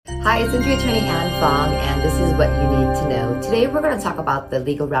Hi, it's injury attorney Anne Fong, and this is what you need to know. Today, we're going to talk about the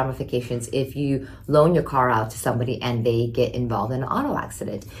legal ramifications if you loan your car out to somebody and they get involved in an auto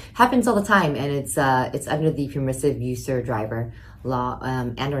accident. Happens all the time, and it's under the permissive user driver law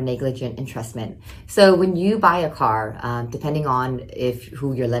and or negligent entrustment. So when you buy a car, depending on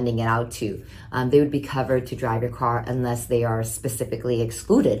who you're lending it out to, they would be covered to drive your car unless they are specifically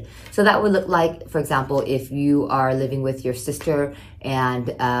excluded. So that would look like, for example, if you are living with your sister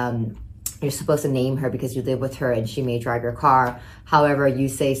and you're supposed to name her because you live with her and she may drive your car. However, you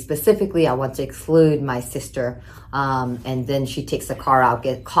say specifically, I want to exclude my sister, and then she takes the car out,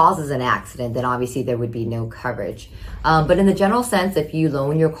 causes an accident, then obviously there would be no coverage. But in the general sense, if you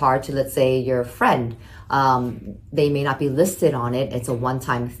loan your car to, let's say, your friend, they may not be listed on it. It's a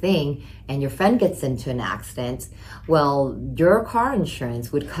one-time thing, and your friend gets into an accident. Well, your car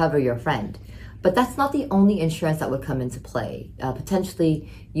insurance would cover your friend. But that's not the only insurance that would come into play.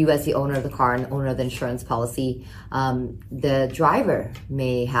 Potentially, you as the owner of the car and owner of the insurance policy, the driver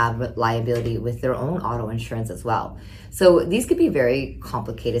may have liability with their own auto insurance as well. So these could be very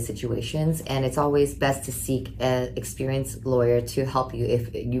complicated situations, and it's always best to seek an experienced lawyer to help you if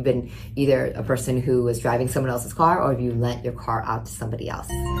you've been either a person who was driving someone else's car or if you lent your car out to somebody else.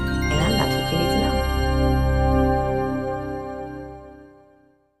 And that's